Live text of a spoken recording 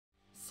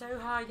So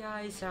hi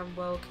guys and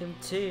welcome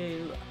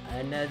to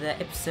another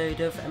episode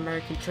of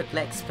American Truck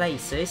Let's Play.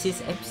 So this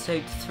is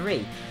episode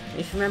 3.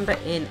 If you remember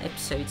in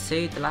episode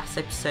 2, the last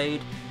episode,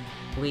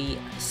 we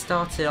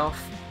started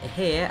off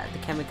here at the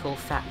chemical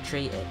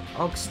factory at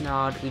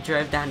Oxnard. We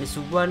drove down this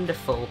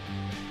wonderful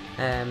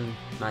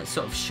like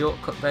sort of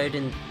shortcut road,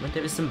 and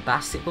there was some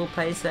basketball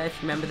players there,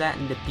 if you remember that,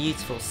 and the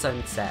beautiful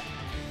sunset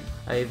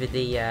over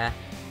the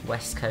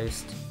west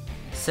coast.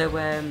 So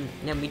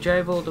then we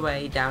drove all the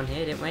way down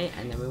here, didn't we?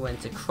 And then we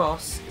went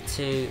across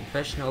to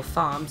Bushnell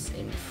Farms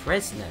in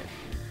Fresno.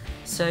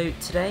 So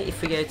today,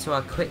 if we go to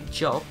our quick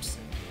jobs,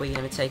 we're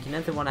going to take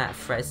another one out of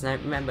Fresno.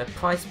 Remember,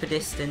 price per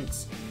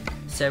distance,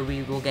 so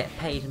we will get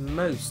paid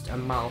most a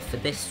mile for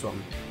this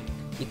one.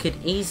 You could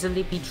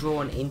easily be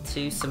drawn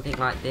into something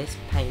like this,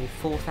 paying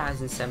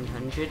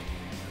 4,700.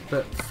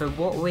 But for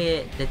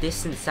the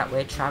distance that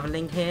we're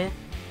travelling here,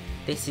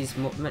 this is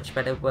much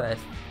better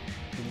worth.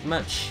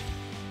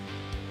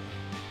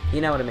 You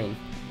know what I mean,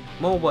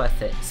 more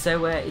worth it.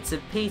 So it's a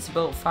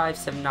Peterbilt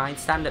 579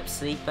 stand-up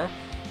sleeper.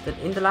 But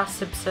in the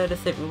last episode, I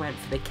think we went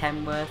for the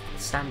Kenworth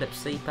stand-up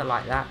sleeper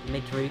like that,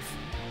 mid-roof.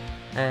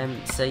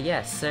 So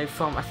yeah, so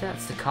from, I think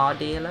that's the car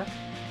dealer,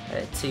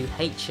 to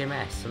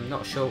HMS. I'm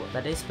not sure what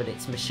that is, but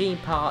it's machine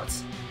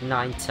parts,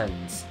 9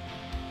 tons,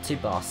 to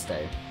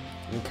Barstow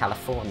in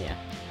California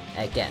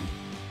again.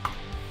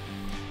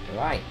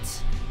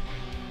 Right.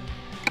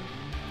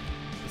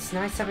 It's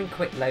nice having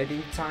quick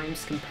loading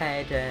times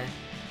compared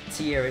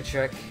to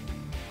Eurotruck. I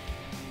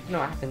don't know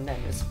what happened then,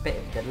 there's a bit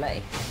of a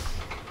delay.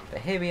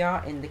 But here we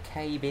are in the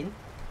cabin.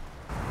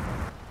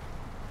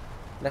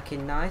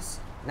 Looking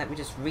nice. Let me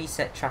just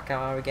reset track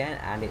R again,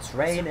 and it's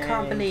raining. So I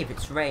can't believe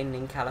it's raining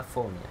in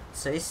California.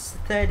 So this is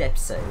the 3rd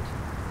episode.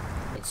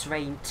 It's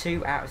rained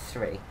 2 out of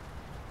 3.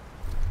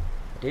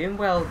 Doing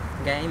well,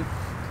 game.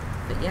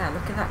 But yeah,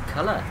 look at that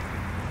colour.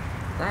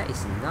 That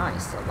is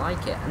nice, I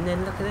like it. And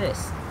then look at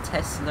this,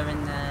 Tesla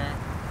in there.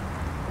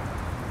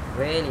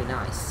 Really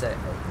nice. So,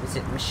 was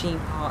it machine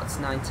parts,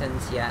 9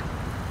 tons? Yeah.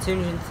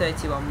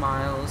 231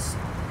 miles.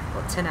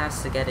 Got 10 hours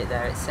to get it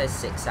there. It says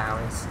 6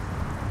 hours.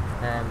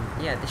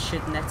 Yeah, this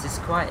should net us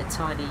quite a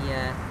tidy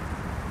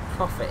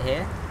profit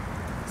here.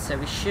 So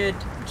we should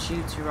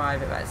due to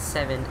arrive at about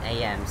 7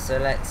 AM. So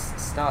let's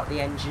start the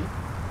engine.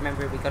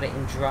 Remember, we got it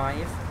in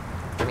drive.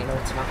 I mean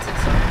automatic,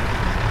 sorry.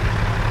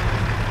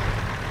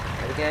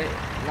 There we go.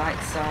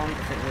 Lights on. I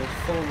think we need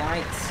full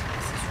lights.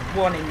 It's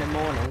 1 in the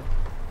morning.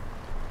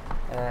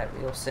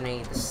 We also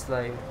need the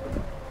slow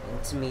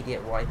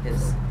intermediate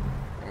wipers,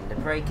 and the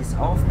brake is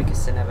off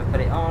because I never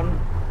put it on.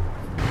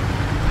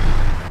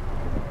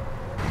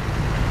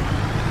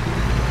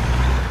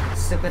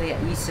 Still got to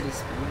get used to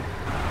these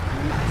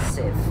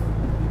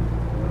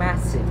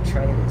massive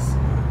trailers.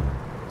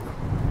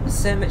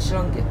 So much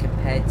longer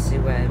compared to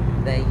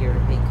their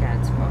European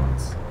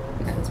counterparts,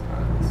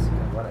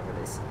 whatever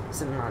it is,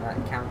 something like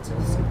that,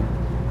 counters,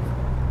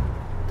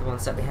 the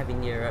ones that we have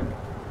in Europe.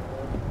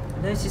 I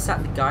noticed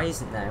that the guy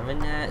isn't there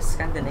in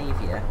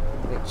Scandinavia,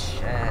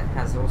 which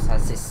also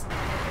has this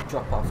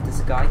drop off. There's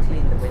a guy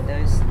cleaning the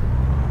windows.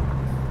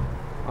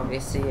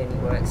 Obviously, only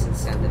works in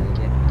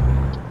Scandinavia.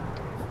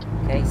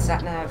 Okay,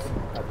 sat nav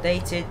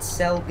updated.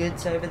 Sell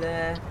goods over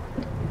there.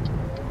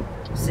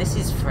 So this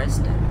is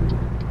Fresno.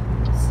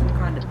 Some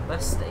kind of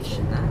bus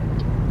station there.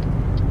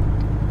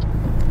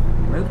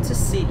 Motor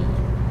City.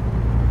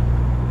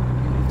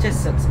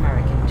 Just looks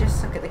American.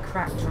 Just look at the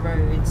cracked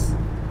roads.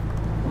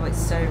 Oh,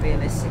 it's so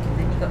realistic, and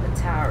then you got the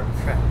tower in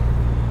front.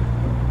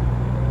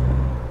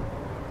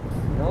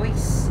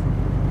 Nice.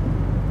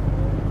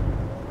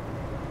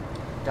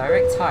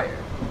 Direct hire.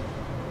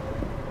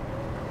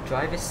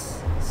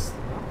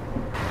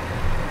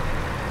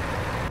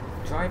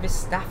 Driver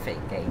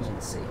staffing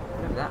agency.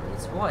 Whatever that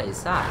means. What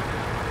is that?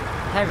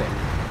 Heron.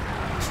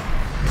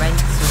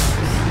 Rentals.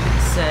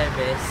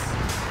 Service.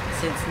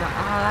 Since not.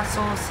 Oh, that's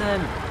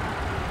awesome.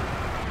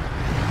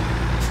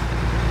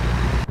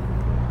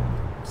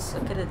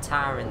 Look at the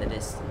tower in the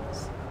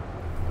distance.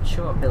 Not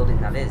sure what building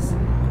that is.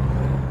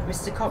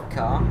 Mr. Cop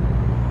Car.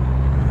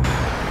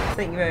 I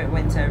think you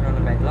went over on a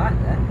red light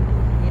there.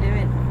 What are you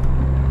doing?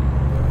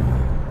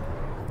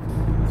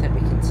 I think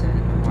we can turn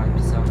the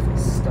wipers off and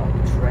stop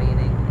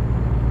raining.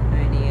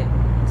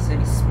 It's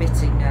only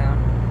spitting now,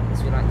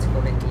 as we like to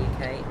call it in the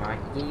UK.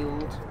 Right,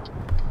 yield.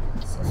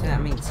 So I think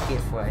that means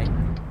give way.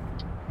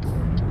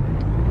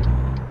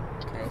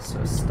 Okay, so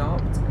it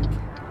stopped. I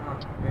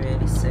can't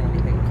really see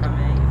anything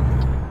coming.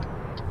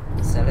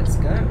 So let's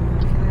go. Look at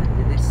that.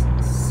 This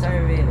is so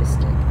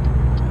realistic.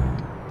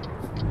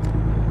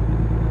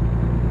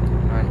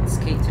 Right, let's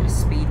keep to the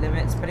speed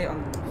limits. Put it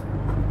on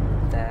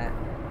there.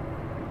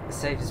 It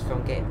saves us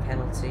from getting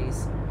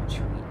penalties, which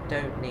we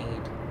don't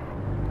need.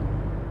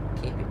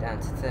 Keep it down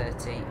to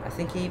 30. I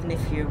think even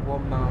if you're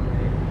 1 mile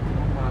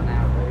an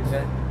hour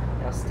over,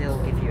 they'll still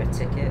give you a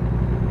ticket,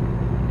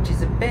 which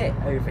is a bit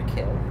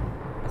overkill,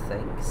 I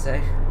think.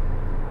 So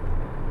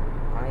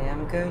I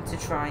am going to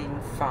try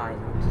and find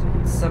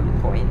at some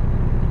point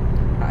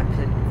I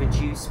could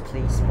reduce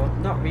police mod,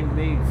 not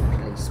remove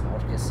police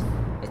mod, because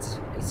It's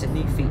a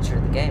new feature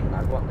of the game, and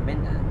I want them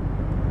in there.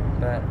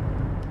 But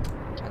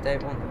I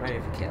don't want them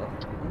overkill.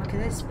 And look at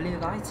this blue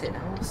lighting.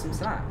 How awesome's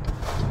that?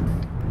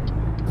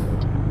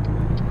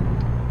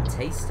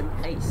 Taste and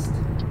paste.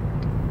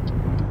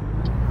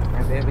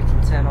 Maybe we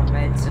can turn on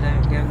red, so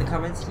don't go in the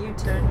comments. You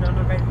turned on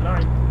a red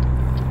light.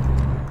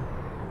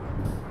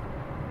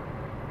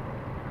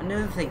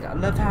 Another thing, I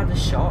love how the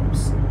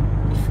shops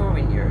before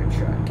in Euro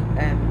Truck,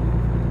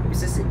 it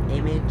was just an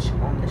image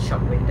on the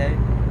shop window.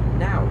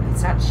 Now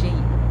it's actually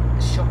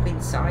a shop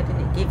inside, and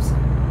it gives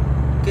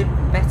good,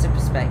 better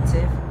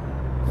perspective.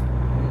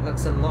 And it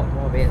looks a lot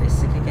more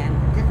realistic again.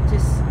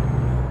 Just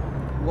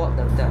what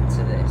they've done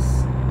to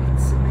this.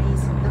 It's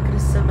amazing. Look at the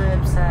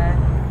suburbs there.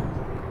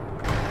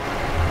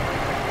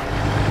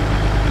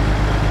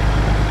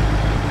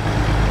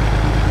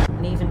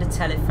 And even the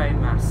telephone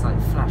masts like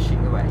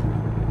flashing away.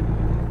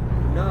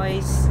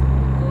 Nice.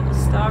 Oh, the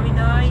starry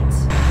night.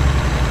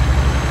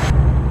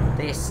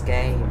 This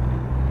game.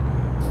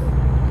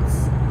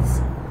 It's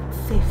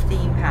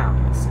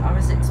 £15. I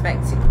was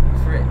expecting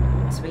for it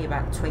to be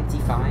about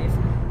 25.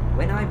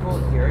 When I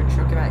bought Euro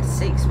Truck about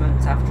 6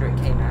 months after it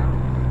came out,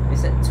 it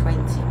was at £20.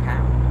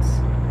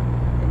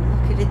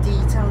 Look at the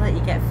detail that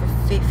you get for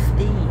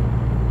 15,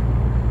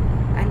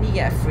 and you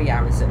get a free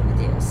Arizona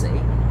DLC,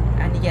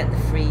 and you get the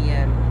free,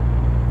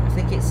 I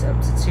think it's up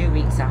to 2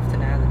 weeks after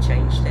now they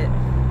changed it,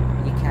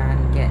 you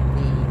can get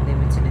the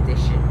limited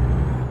edition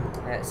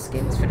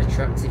skins for the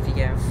trucks if you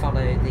go and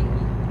follow the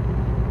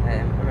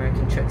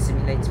American Truck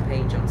Simulator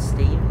page on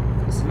Steam.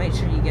 So make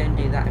sure you go and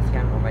do that if you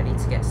haven't already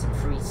to get some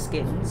free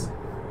skins.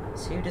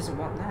 So who doesn't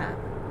want that?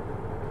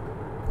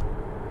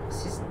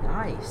 This is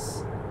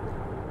nice.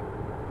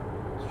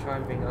 Try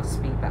and bring our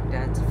speed back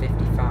down to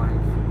 55.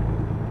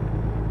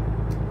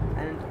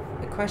 And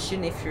a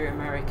question, if you're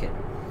American,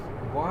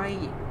 why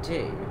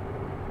do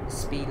the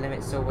speed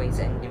limits always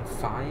end in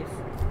 5?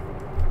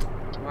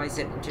 Why is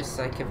it just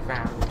like a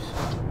round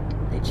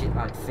digit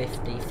like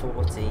 50,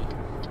 40,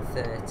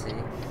 30?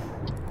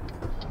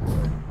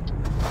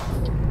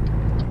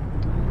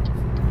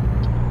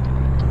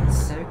 It's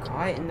so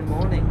quiet in the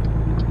morning.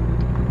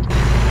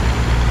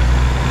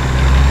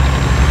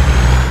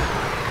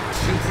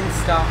 Shooting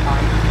star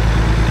height.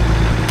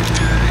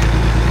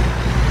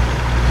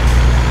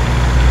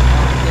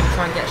 Oh, I'm gonna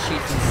try and get a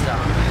shooting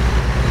star.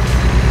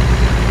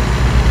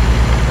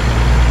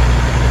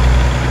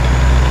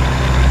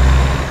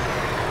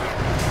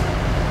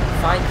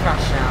 If I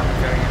crash now, I'm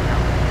very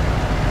unhappy.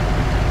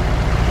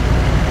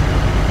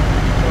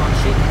 Come on,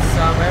 shooting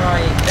star, where are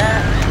you?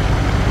 There!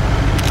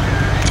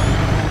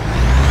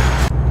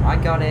 I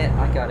got it,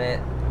 I got it.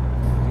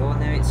 You all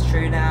know it's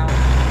true now.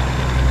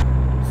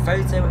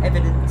 Photo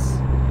evidence.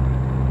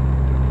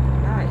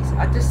 Nice.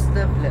 I just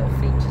love little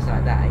features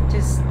like that. It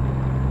just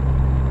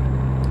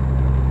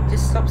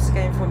stops the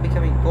game from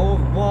becoming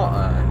boring. What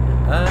on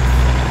earth?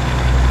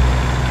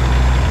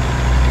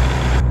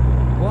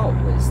 What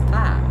was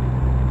that?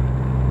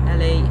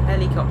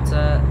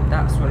 Helicopter.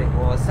 That's what it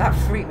was. That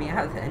freaked me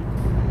out then.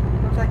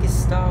 It looked like a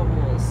Star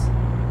Wars.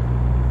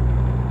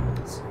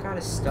 Some kind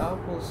of Star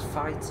Wars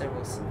fighter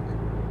or something.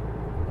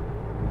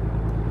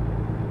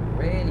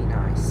 Really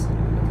nice.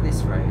 Look at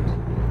this road.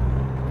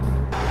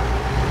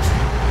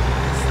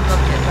 Just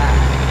look at that.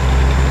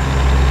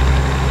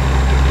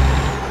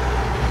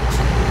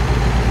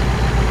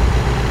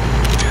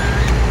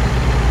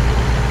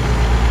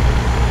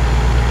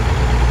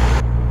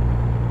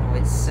 Oh,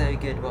 it's so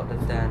good what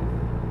they've done.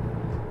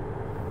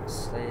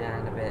 Slow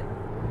down a bit.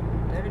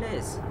 There it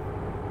is.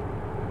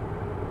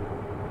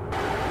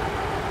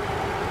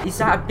 Is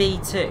that a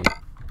B2?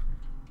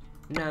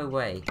 No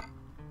way.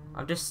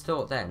 I've just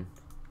thought then.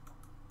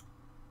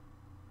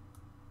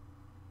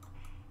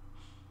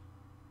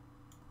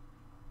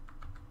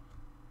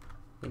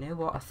 You know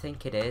what I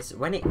think it is?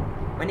 When it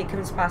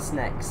comes past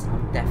next,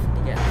 I'm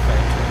definitely getting a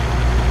photo.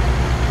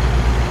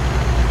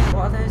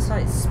 What are those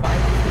like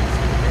spider things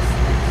in the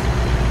distance?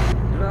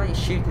 They look like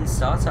shooting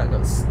Sata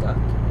got stuck.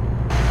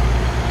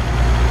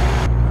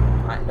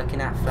 Right,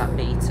 looking at flat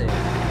B2.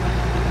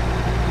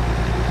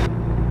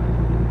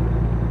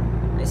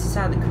 This is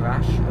how they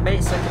crash. I bet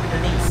it's like a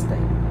police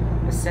thing.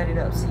 They set it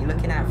up so you're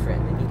looking out for it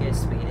and then you go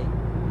speeding.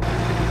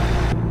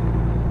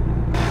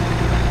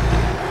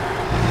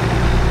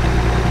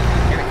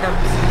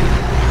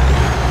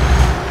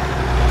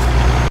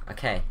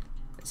 Okay,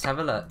 let's have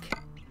a look.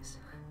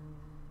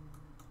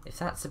 If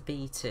that's a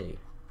B2,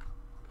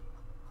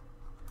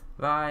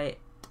 right?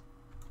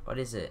 What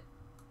is it?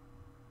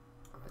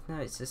 No,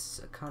 it's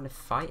just a kind of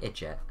fighter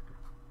jet.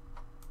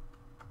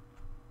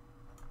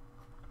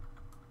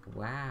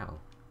 Wow,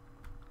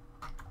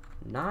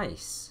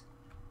 nice.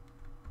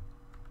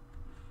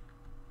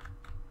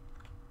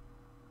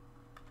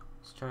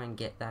 Let's try and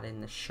get that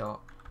in the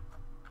shot.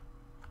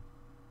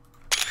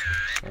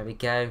 There we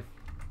go.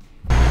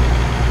 Look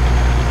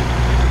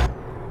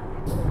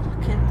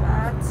at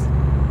that.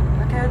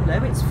 Look how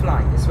low it's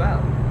flying as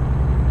well.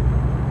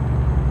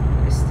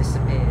 This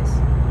disappears.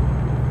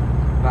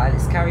 Right,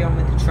 let's carry on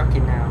with the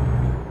trucking now.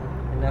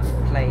 Enough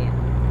playing.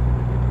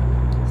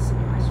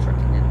 Some nice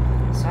trucking there.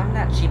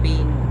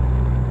 been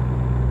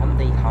on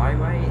the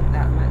highway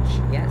that much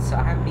yet, so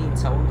I haven't been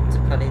told to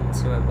pull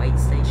into a wait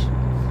station,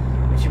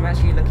 which I'm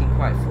actually looking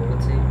forward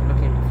to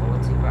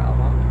quite a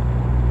lot.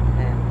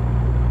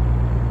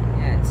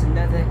 Yeah, it's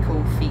another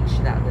cool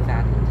feature that they've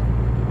added.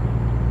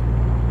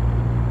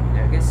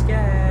 There it goes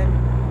again.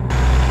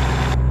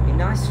 Be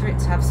nice for it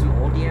to have some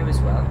audio as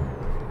well,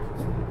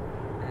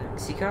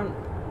 because you can't.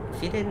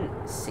 If you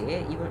didn't see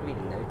it, you wouldn't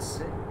really notice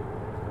it.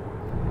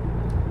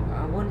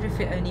 I wonder if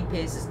it only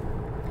appears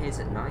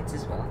at night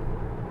as well.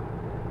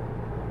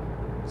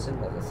 It's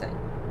another thing.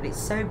 But it's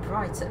so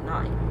bright at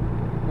night.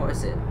 What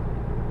is it?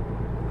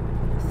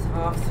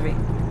 3:30.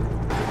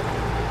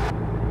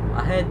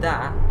 I heard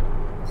that.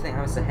 I think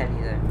that was the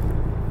heli though.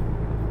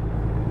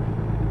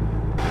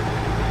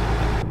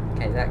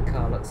 Okay, that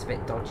car looks a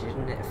bit dodgy,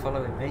 doesn't it?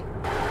 Following me.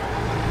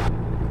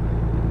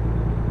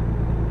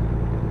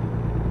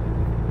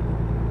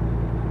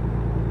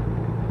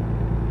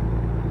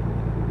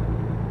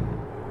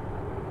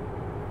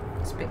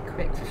 It's a bit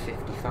quick for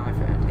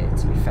 55 around here,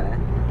 to be fair.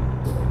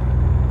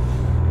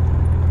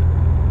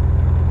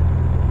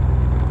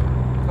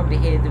 Probably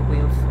hear the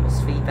wheel force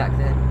feedback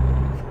then.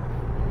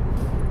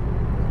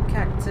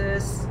 Cacti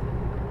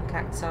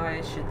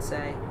I should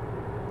say.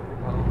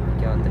 Oh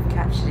my god, they've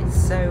captured it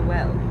so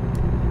well.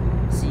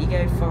 So you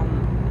go from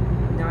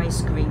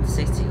nice green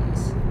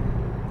cities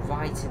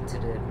right into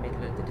the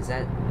middle of the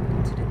desert,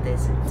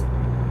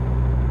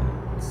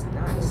 It's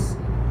nice.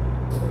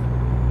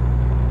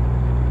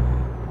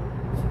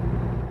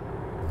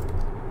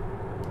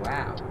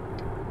 Wow.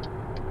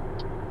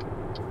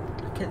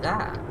 Look at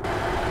that.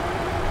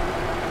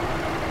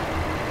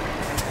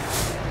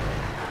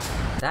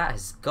 That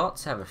has got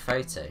to have a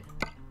photo.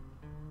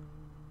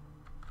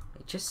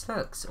 It just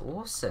looks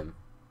awesome.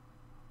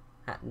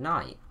 At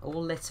night,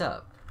 all lit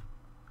up.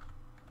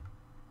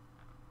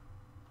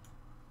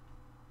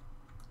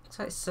 Looks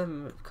like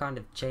some kind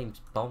of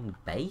James Bond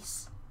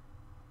base.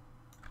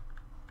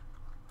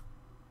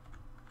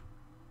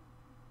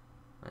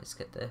 Let's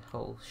get the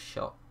whole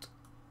shot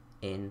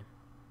in.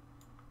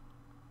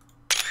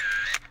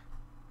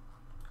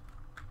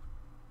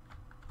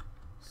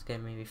 Let's go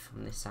maybe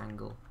from this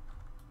angle.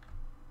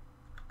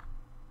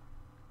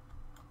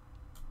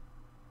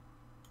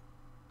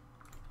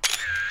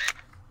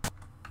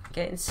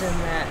 Getting some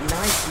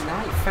nice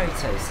night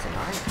photos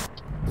tonight.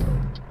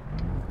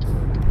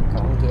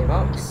 Come on,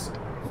 gearbox.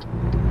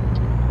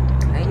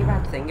 The only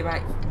bad thing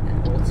about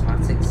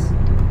automatics,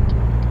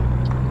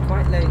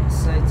 quite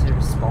slow to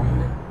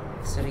respond,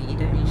 so you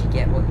don't usually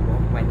get what you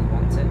want when you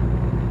want it.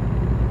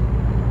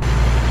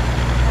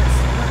 Let's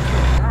look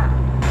at that.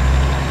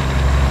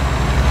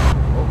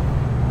 Oh.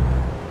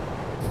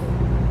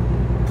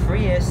 A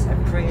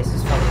Prius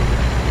is following me.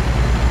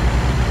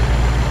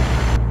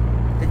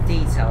 The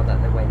detail that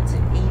they went to,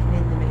 even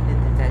in the middle of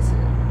the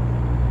desert.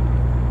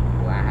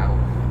 Wow.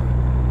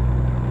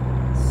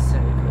 So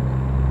cool.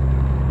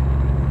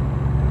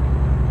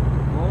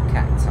 More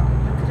cacti.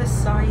 Look at the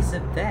size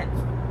of them.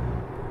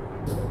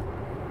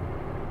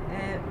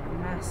 They're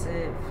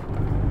massive.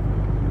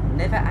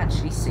 Never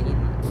actually seen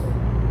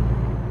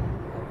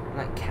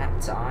like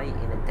cacti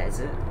in a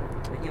desert.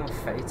 When you're on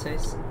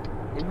photos,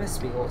 it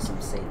must be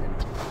awesome seeing them.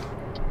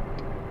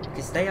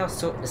 Because they are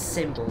sort of a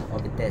symbol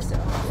of a desert,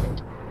 aren't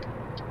they?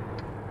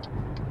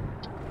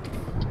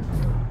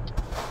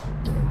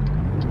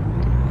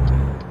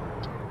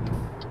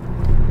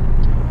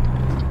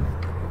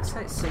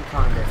 Some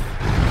kind of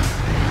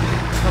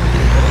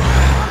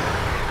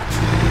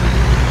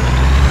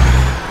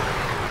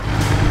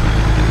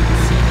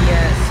see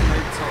the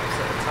smoke tops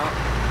at the top,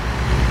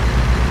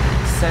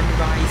 sun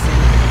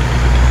rising,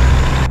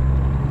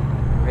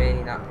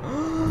 really not.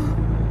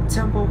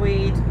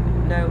 Tumbleweed,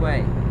 no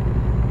way,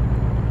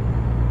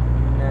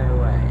 no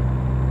way.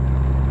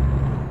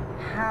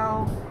 How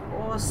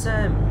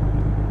awesome.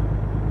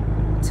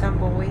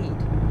 Tumbleweed.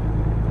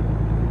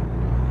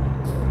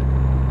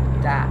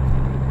 That.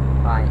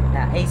 Right,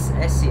 now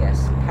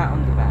SES, pat on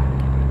the back.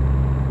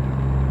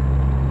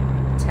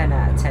 10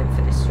 out of 10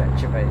 for this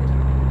stretch of road.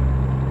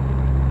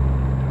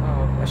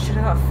 Oh, I should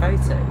have got a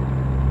photo.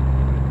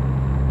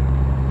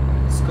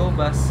 School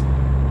bus.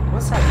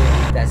 What's that doing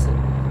in the desert?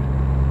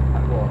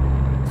 At what?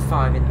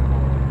 5 in the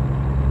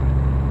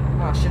morning.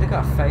 Oh, I should have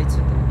got a photo of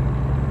them.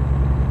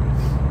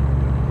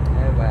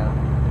 Oh well.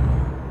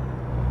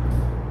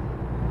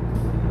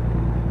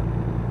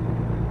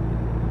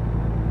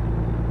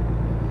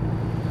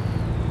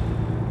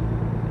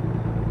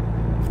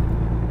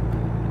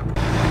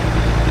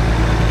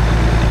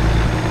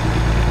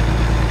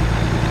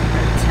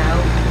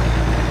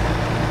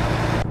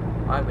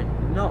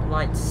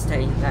 To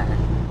stay there.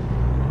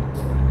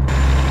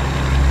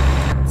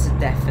 That's a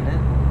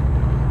definite.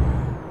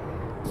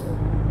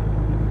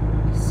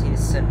 You see the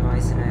sun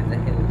rising over the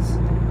hills.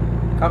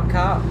 Cop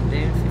car,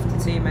 doing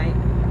 52, mate.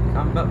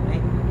 Can't buck me.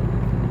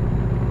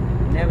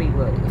 No, he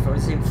would. If I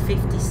was in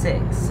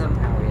 56,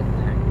 somehow he'd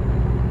know.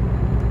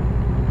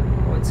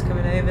 What's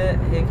coming over?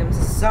 Here comes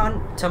the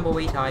sun.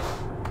 Tumbleweed hide.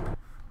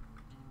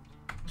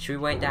 Should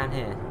we wait down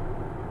here?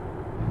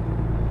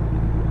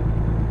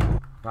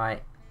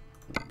 Right,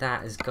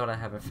 that has got to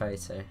have a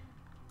photo.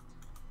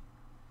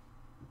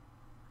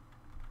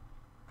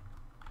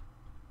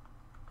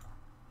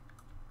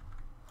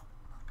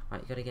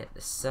 Right, you got to get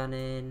the sun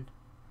in.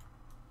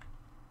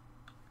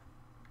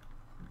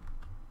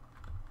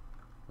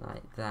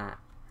 Like that.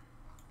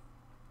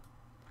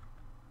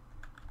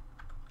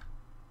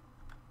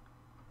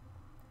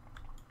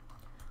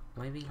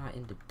 Maybe like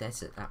in the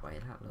desert that way,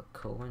 that'd look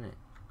cool, wouldn't it?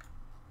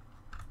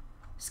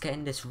 Let's get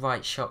in this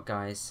right shot,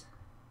 guys.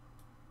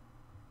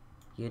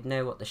 You'd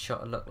know what the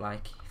shot would look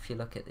like if you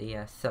look at the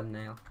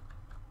thumbnail.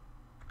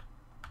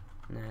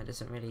 No, it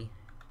doesn't really...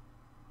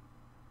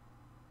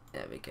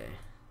 There we go.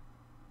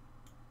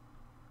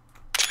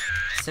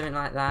 Something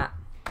like that.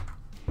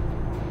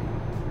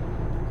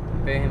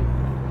 Boom.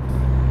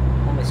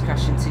 Almost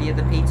crashed into the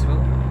other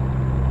Peterbilt.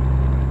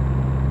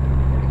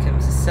 Here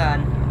comes the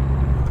sun.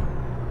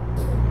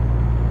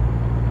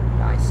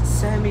 Nice.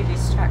 So many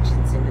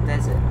distractions in the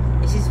desert.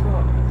 This is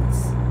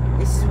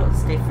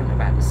what's different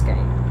about this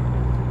game.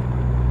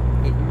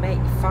 It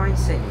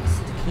finds things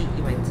to keep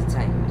you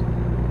entertained.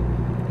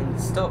 And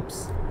it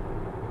stops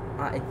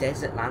like a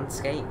desert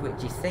landscape,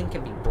 which you think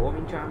can be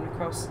boring driving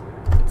across.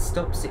 It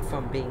stops it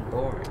from being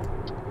boring.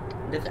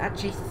 And they've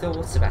actually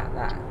thought about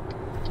that.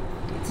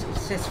 It's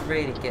just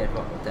really good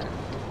what they've done.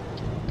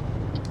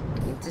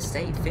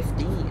 Interstate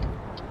 15.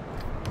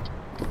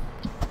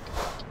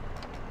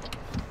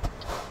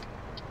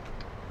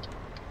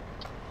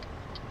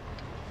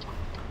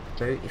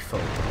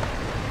 Beautiful.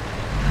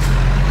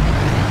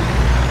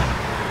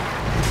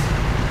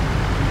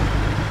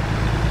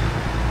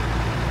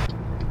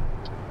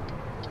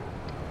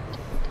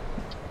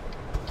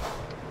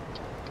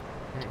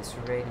 It's a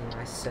really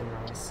nice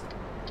sunrise.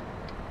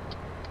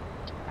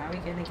 How are we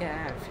going to get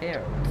out of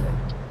here, I wonder?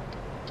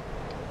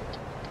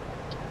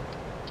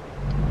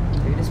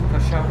 Do we just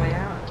push our way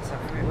out? Is that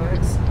how it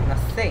works? And I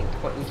think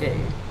what you do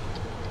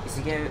is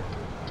you go...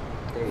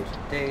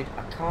 Dude,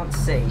 I can't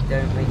see,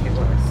 don't make it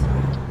worse.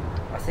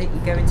 I think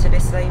you go into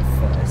this lane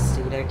first,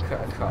 so you don't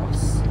cut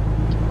across.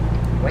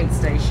 Wait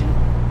station.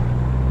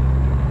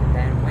 And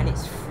then when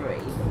it's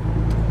free,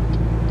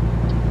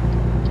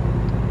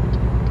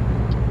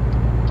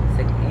 I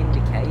think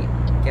indicate,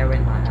 go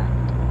in like that.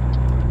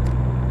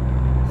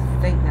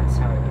 I think that's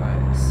how it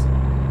works.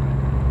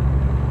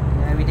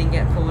 No, we didn't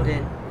get pulled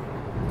in.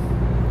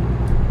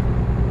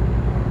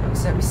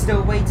 Looks like we're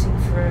still waiting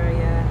for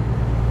a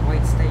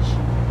wait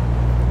station.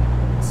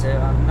 So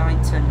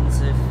 9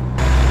 tons of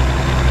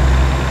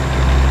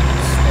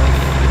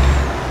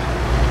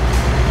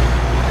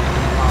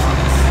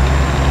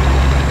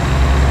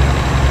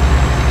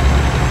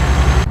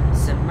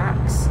so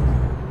max, I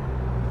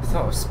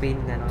thought I was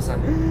speeding then, I was like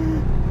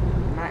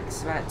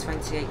max about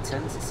 28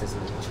 tons it says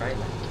on the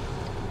trailer.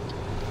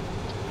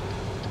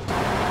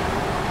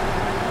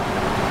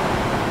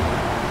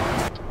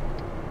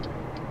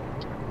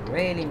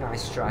 Really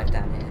nice drive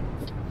down here.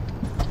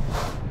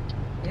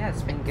 Yeah,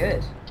 it's been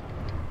good.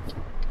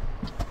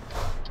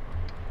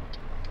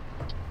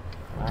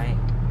 Right,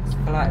 let's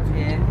pull out of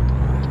here.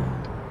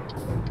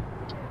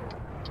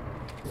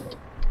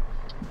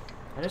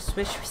 I just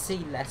wish we see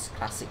less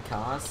classic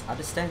cars. I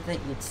just don't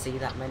think you'd see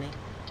that many.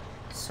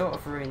 It sort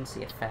of ruins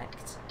the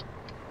effect.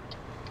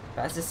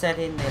 But as I said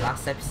in the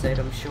last episode,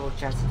 I'm sure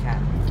Jazzy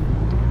Cat,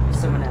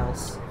 someone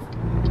else,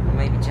 or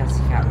maybe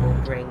Jazzy Cat will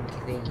bring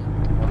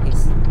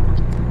his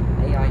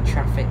AI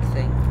traffic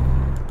thing.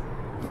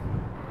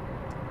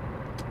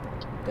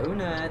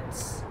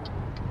 Donuts!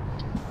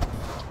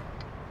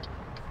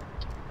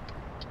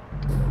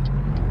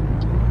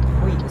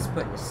 Pointless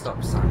putting a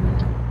stop sign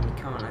there. You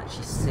can't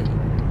actually see.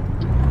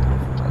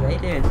 What are they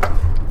doing?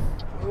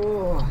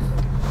 Oh.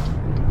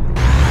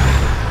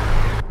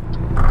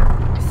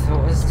 I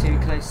thought it was too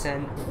close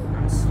then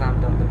and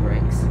slammed on the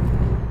brakes.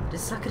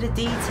 Just look at the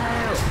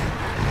detail!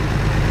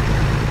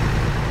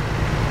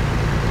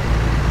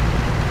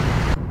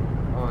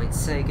 Oh, it's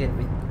so good.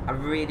 I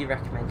really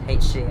recommend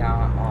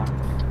HDR on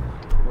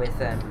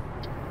with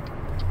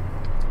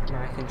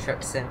American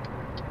Truck Sim.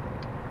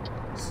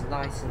 Just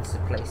lightens the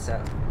place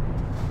up.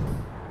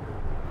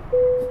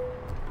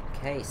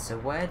 Okay, so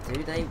where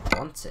do they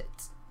want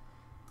it?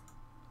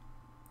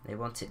 They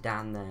want it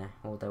down there,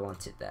 or they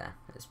want it there.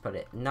 Let's put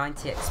it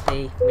 90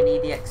 XP. We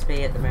need the XP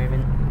at the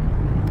moment.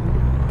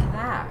 Look at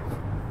that.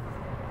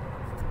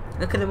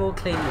 Look at them all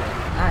cleanly.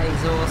 That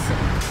is awesome.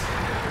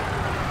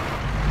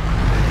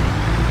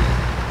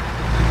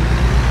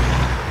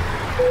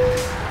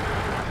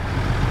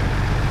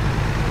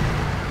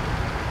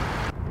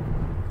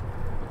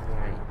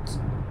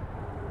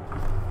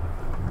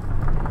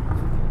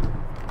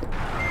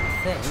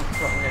 I think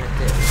what I'm going to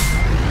do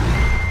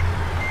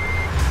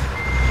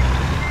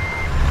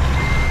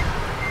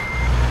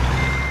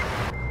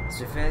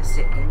is reverse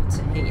it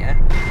into here,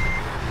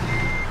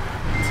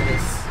 into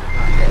this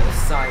little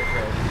side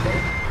road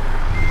bit,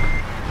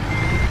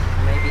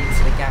 maybe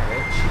into the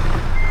garage,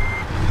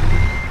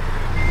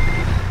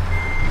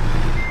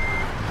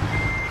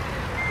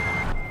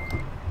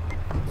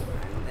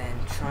 and then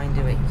try and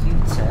do a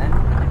U-turn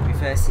and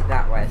reverse it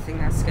that way. I think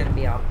that's going going to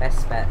be our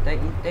best bet.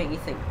 Don't you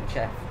think,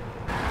 Jeff?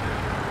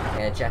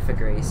 Yeah, Jeff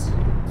agrees. So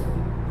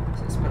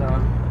let's put our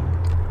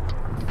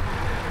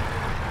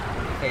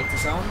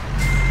indicators on.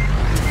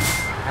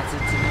 As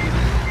of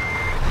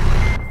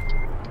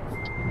I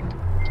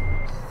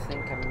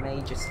think I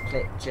may just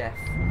clip Jeff.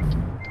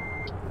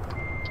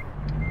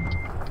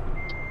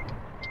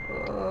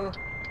 Oh.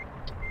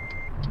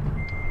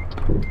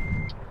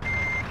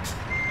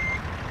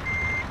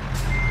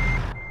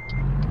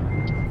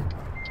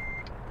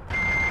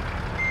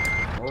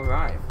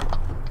 Alright.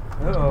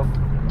 Uh-oh.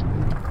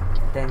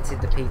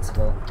 Dented the pizza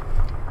bowl.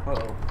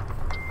 Uh-oh.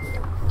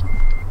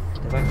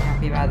 They won't be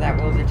happy about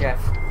that, will they, Jeff?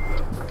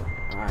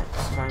 Alright,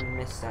 let's try and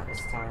miss that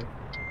this time.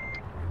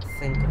 I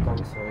think I've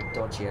gone for a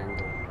dodgy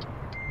angle.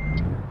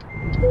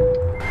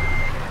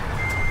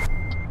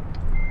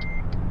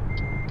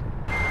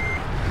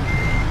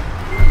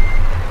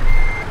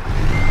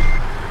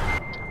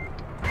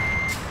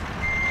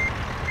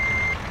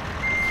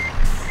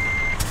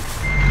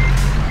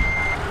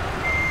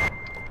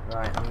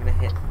 Right, I'm gonna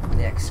hit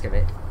the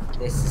excavate.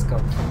 This has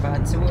gone from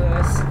bad to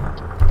worse.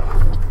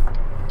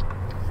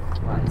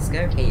 Right, let's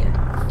go here.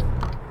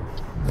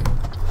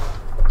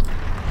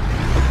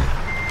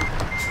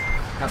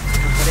 I'll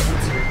put it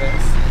into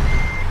reverse.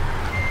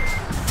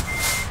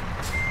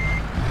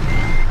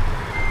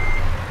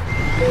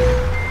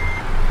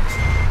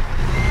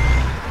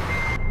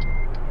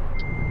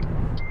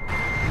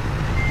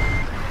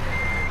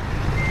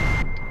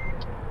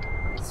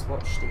 Let's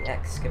watch the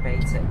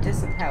excavator. It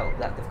doesn't help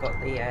that they've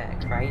got the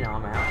crane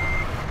arm out.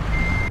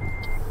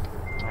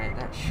 Right,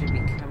 that should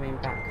be coming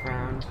back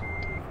round.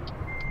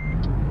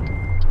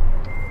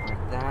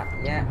 Like that,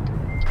 yeah.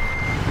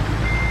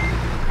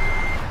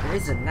 There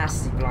is a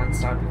nasty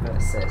blindside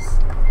reverse this.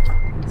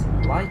 So I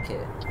like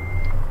it.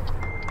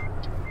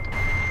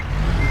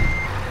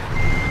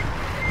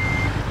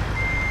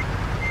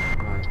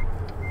 Right.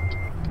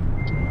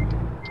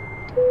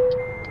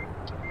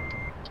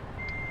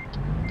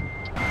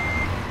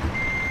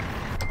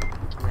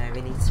 No,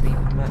 we need to be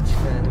much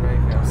further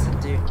over else I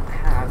do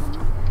have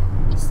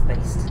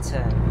space to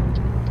turn.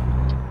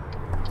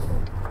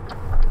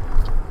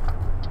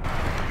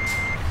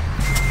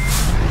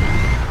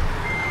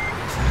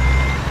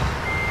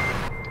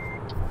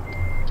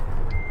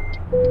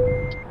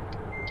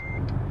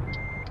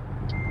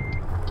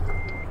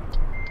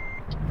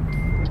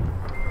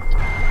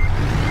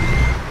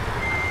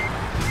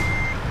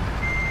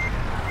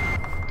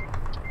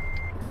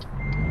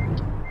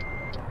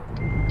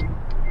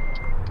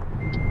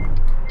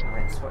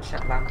 Watch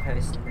that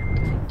lamppost and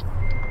everything.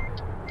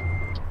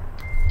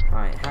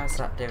 Right, how's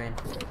that doing?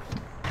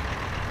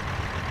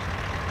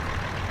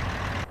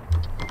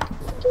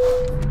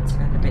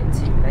 Turned a bit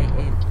too late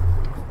in.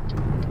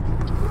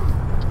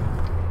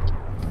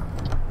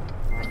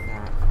 Like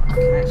that. I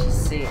can actually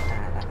see it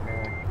now, that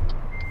mirror.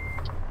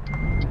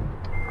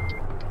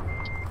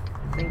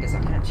 The thing is, I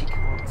actually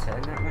can't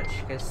turn that much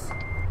because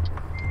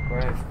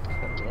where I've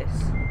put this.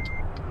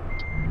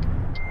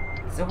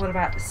 It's all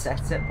about the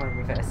setup when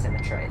reversing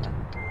a trailer.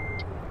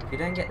 If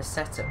you don't get the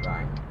setup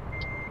right,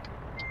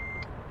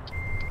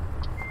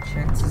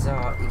 chances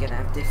are you're going to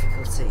have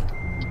difficulty.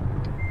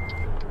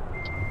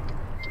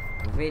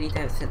 I really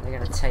don't think they're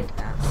going to take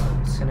that, so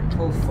I'm just going to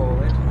pull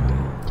forward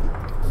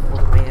all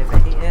the way over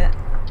here.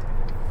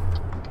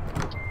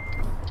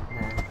 And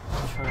then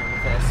try and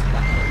reverse it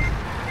back in.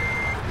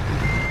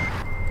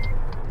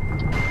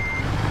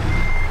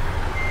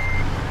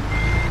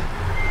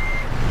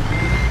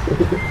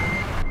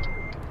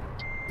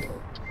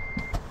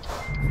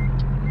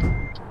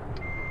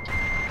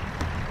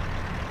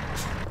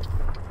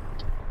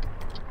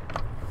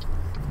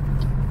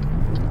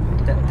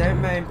 Don't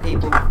moan,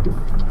 people.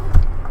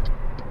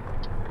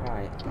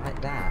 Right, like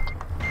that.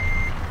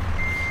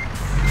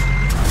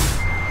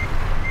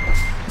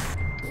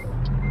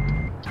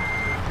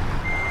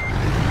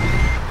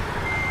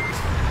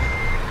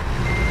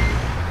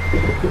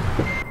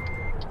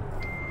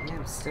 Yeah,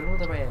 I'm still all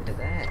the way over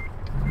there.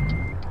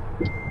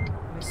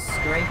 I'm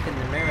scraping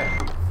the mirror.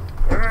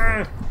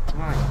 Right,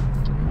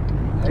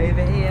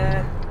 over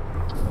here.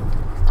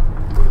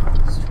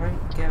 Let's try and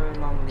go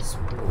along this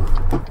wall.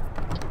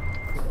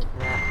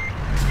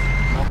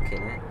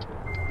 Knocking it.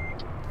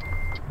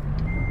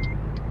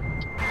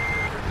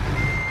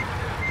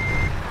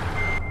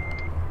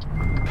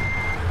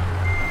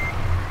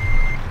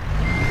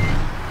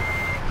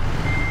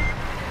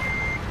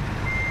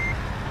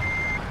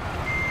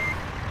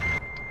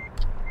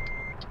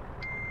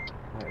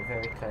 Right, we're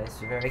very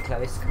close, we're very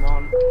close, come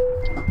on.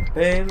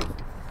 Boom.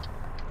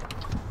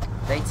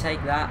 They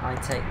take that, I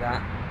take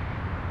that.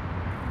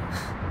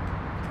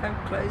 How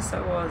close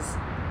I was.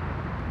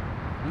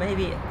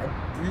 Maybe a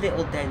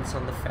little dent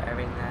on the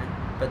fairing there,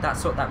 but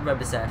that's what that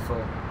rubber's there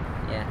for.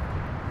 Yeah.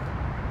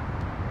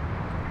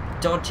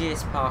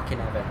 Dodgiest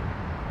parking ever.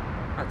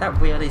 Like, that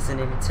wheel isn't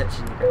even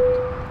touching the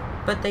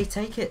ground. But they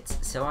take it,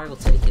 so I will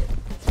take it.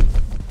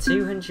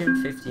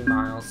 250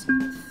 miles,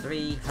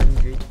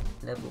 300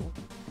 level.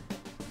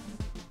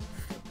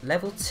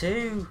 Level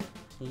 2!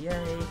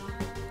 Yay!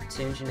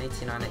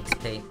 289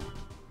 XP.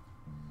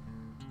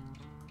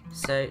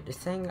 So the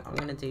thing I'm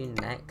going to do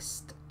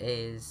next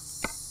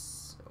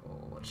is,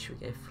 what should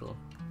we go for?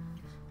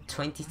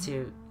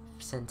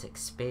 22%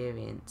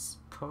 experience,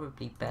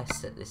 probably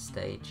best at this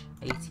stage.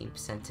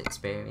 18%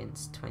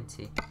 experience,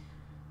 20.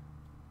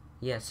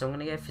 Yeah, so I'm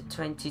going to go for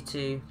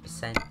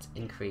 22%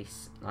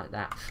 increase, like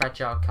that.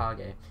 Fragile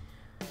cargo.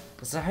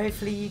 So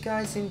hopefully you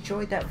guys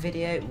enjoyed that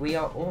video. We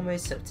are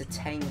almost up to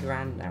 10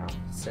 grand now,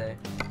 so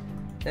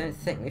don't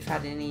think we've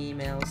had any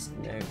emails,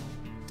 no.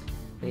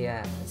 But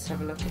yeah, let's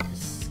have a look at the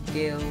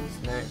skills.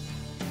 No,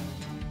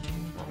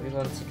 what we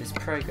wanted was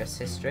progress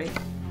history.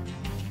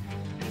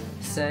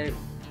 So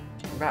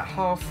about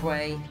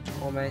halfway,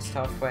 almost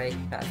halfway,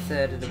 about a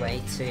third of the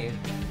way to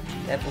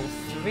level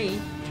 3.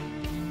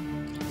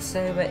 So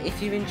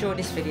if you enjoyed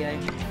this video,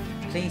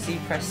 please do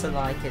press the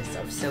like, as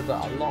I've still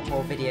got a lot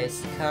more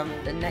videos to come.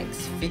 The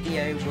next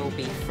video will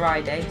be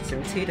Friday, so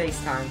in 2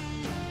 days time,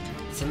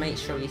 so make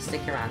sure you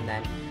stick around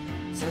then.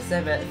 So as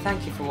ever,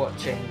 thank you for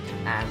watching,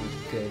 and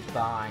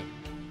goodbye.